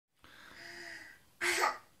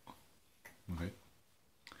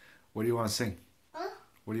What do you want to sing? Huh?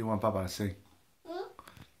 What do you want Papa to sing?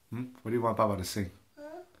 What do you want Papa to sing?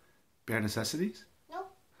 Bare necessities?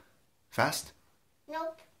 Nope. Fast?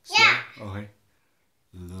 Nope. Slow? Yeah. Okay.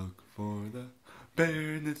 Look for the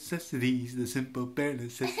bare necessities, the simple bare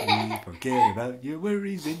necessities. Forget about your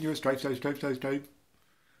worries and your strife.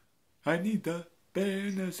 I need the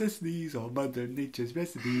bare necessities. All Mother Nature's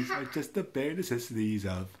recipes are just the bare necessities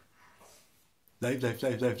of life.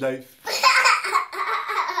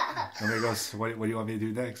 Okay, goes. What do you want me to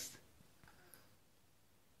do next?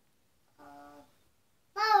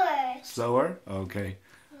 Flowers. Slower? Okay.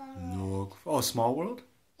 Look. Oh, small world?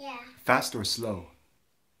 Yeah. Fast or slow?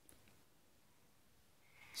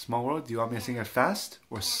 Small world, do you want me to sing it fast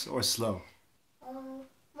or slow?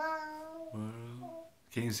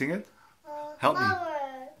 Can you sing it? Help me.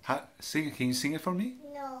 Sing it. Can you sing it for me?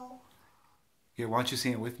 No. Here, why don't you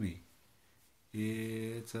sing it with me?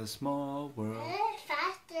 It's a small world.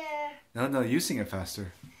 Faster. No, you sing it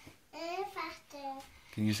faster. Faster.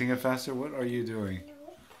 Can you sing it faster? What are you doing?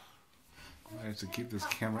 I have to keep this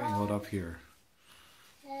camera angled up here.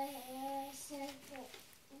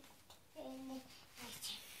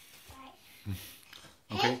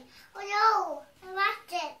 Okay? Oh no! I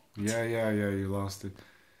lost it. Yeah, you lost it.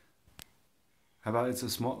 How about it's a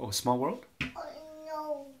small world? Oh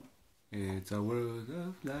no. It's a world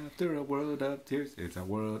of laughter, a world of tears. It's a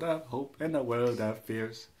world of hope and a world of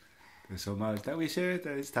fears. There's so much that we share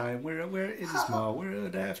that it's time we're aware it's a small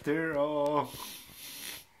world after all.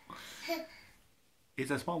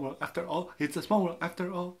 It's a small world after all. It's a small world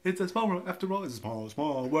after all. It's a small world after all. It's a small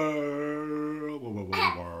world.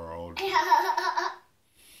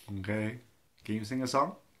 Okay. Can you sing a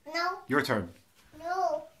song? No. Your turn.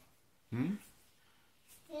 No. Hmm?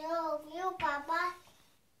 No. You, Papa.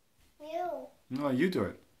 You. No, you do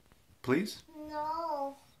it. Please?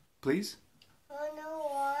 No. Please? I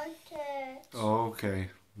don't want it. Okay.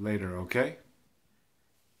 Later, okay?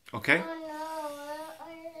 Okay? Oh no. I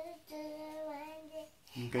didn't want it.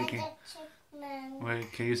 Okay, Like a chickman.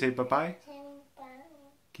 wait, can you say bye-bye?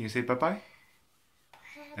 Can you say bye-bye?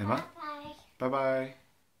 Emma? Bye. Bye-bye.